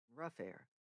rough air.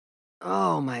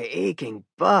 "Oh, my aching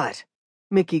butt,"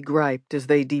 Mickey griped as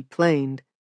they deplaned.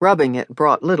 Rubbing it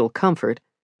brought little comfort.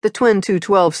 The twin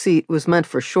 212 seat was meant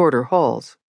for shorter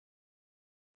hauls.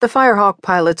 The Firehawk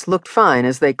pilots looked fine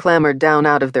as they clambered down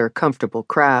out of their comfortable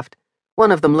craft.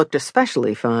 One of them looked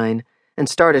especially fine and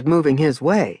started moving his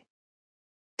way.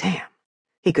 Damn,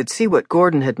 he could see what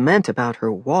Gordon had meant about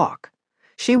her walk.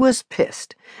 She was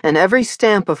pissed, and every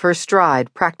stamp of her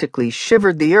stride practically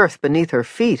shivered the earth beneath her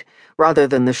feet rather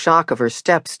than the shock of her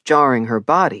steps jarring her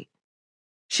body.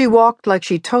 She walked like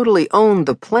she totally owned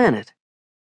the planet.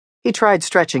 He tried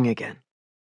stretching again.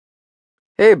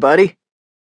 "Hey, buddy."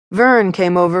 Vern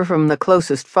came over from the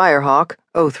closest Firehawk,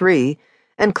 03,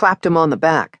 and clapped him on the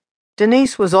back.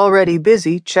 Denise was already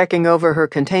busy checking over her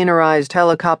containerized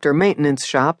helicopter maintenance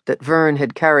shop that Vern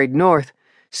had carried north,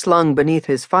 slung beneath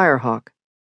his Firehawk.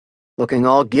 "Looking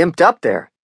all gimped up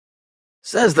there,"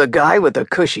 says the guy with the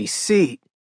cushy seat.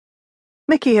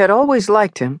 Mickey had always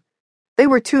liked him. They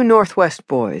were two Northwest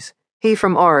boys, he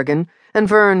from Oregon and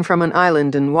Vern from an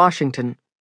island in Washington.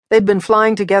 They'd been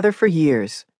flying together for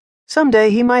years. Someday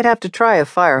he might have to try a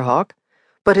Firehawk,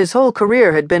 but his whole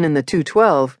career had been in the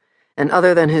 212, and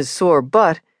other than his sore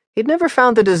butt, he'd never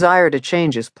found the desire to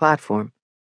change his platform.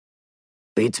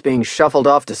 "Beats being shuffled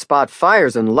off to spot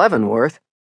fires in Leavenworth."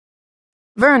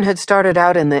 Vern had started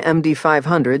out in the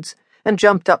MD-500s and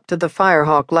jumped up to the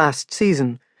Firehawk last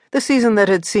season, the season that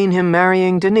had seen him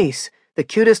marrying Denise, the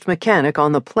cutest mechanic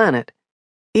on the planet.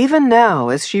 Even now,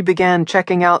 as she began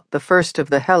checking out the first of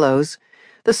the hellos,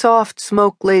 the soft,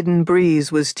 smoke-laden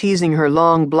breeze was teasing her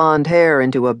long blonde hair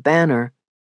into a banner.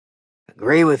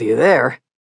 "Agree with you there."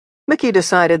 Mickey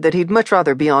decided that he'd much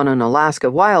rather be on an Alaska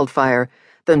wildfire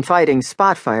than fighting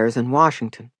spot fires in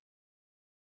Washington.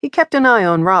 He kept an eye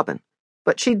on Robin,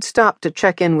 but she'd stopped to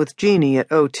check in with Jeannie at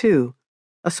 02,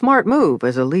 a smart move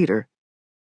as a leader.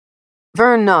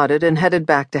 Vern nodded and headed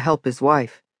back to help his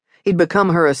wife. He'd become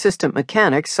her assistant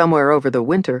mechanic somewhere over the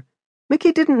winter.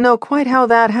 Mickey didn't know quite how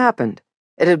that happened.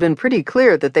 It had been pretty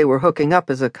clear that they were hooking up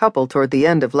as a couple toward the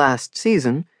end of last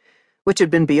season, which had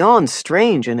been beyond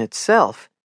strange in itself.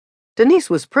 Denise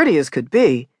was pretty as could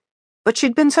be, but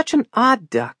she'd been such an odd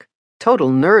duck, total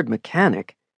nerd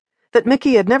mechanic, that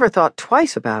Mickey had never thought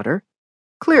twice about her.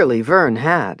 Clearly Vern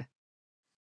had.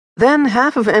 Then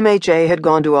half of MHA had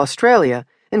gone to Australia,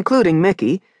 including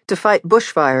Mickey, to fight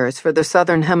bushfires for the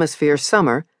Southern Hemisphere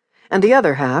summer, and the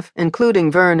other half, including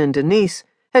Vern and Denise,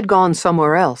 had gone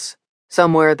somewhere else,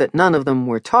 somewhere that none of them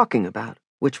were talking about,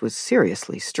 which was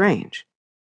seriously strange.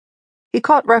 He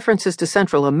caught references to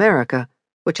Central America,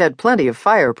 which had plenty of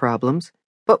fire problems,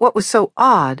 but what was so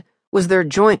odd was their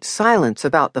joint silence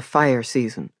about the fire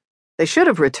season. They should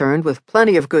have returned with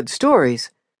plenty of good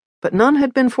stories, but none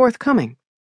had been forthcoming.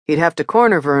 He'd have to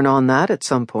corner Vern on that at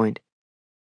some point.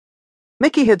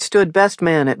 Mickey had stood best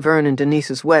man at Vern and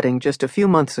Denise's wedding just a few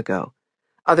months ago.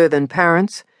 Other than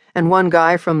parents and one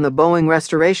guy from the Boeing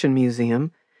Restoration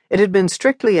Museum, it had been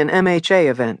strictly an MHA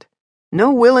event.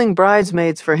 No willing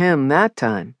bridesmaids for him that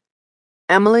time.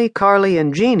 Emily, Carly,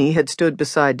 and Jeannie had stood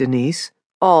beside Denise,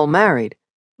 all married,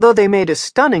 though they made a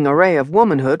stunning array of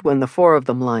womanhood when the four of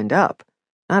them lined up.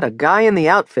 Not a guy in the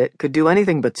outfit could do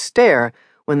anything but stare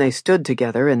when they stood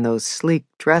together in those sleek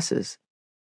dresses.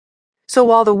 So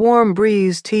while the warm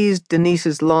breeze teased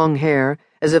Denise's long hair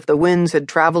as if the winds had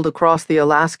traveled across the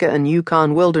Alaska and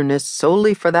Yukon wilderness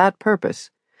solely for that purpose,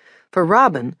 for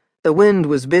Robin, the wind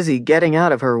was busy getting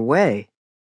out of her way.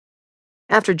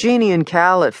 After Jeannie and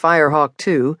Cal at Firehawk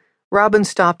 2, Robin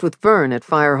stopped with Vern at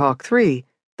Firehawk 3,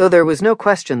 though there was no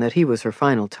question that he was her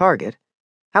final target.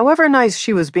 However nice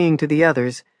she was being to the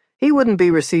others, he wouldn't be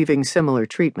receiving similar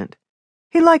treatment.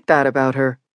 He liked that about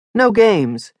her. No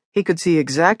games. He could see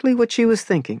exactly what she was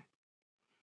thinking.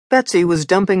 Betsy was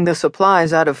dumping the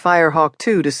supplies out of Firehawk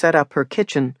 2 to set up her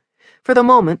kitchen. For the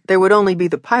moment, there would only be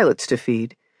the pilots to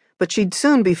feed, but she'd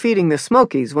soon be feeding the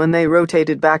Smokies when they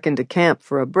rotated back into camp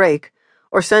for a break,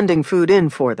 or sending food in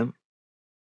for them.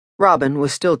 Robin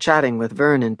was still chatting with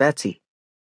Vern and Betsy.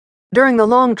 During the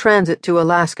long transit to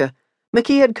Alaska,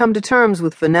 Mickey had come to terms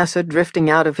with Vanessa drifting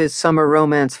out of his summer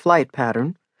romance flight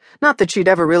pattern. Not that she'd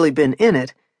ever really been in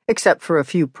it, except for a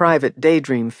few private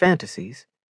daydream fantasies.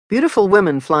 Beautiful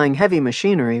women flying heavy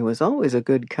machinery was always a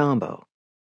good combo.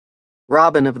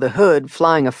 Robin of the Hood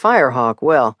flying a Firehawk,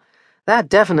 well, that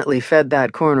definitely fed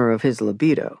that corner of his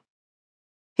libido.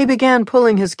 He began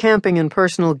pulling his camping and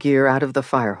personal gear out of the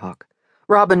Firehawk.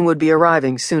 Robin would be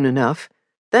arriving soon enough,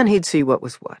 then he'd see what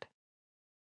was what.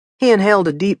 He inhaled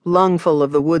a deep lungful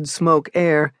of the wood smoke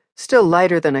air, still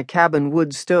lighter than a cabin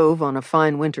wood stove on a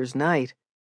fine winter's night.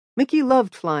 Mickey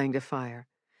loved flying to fire,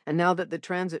 and now that the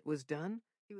transit was done,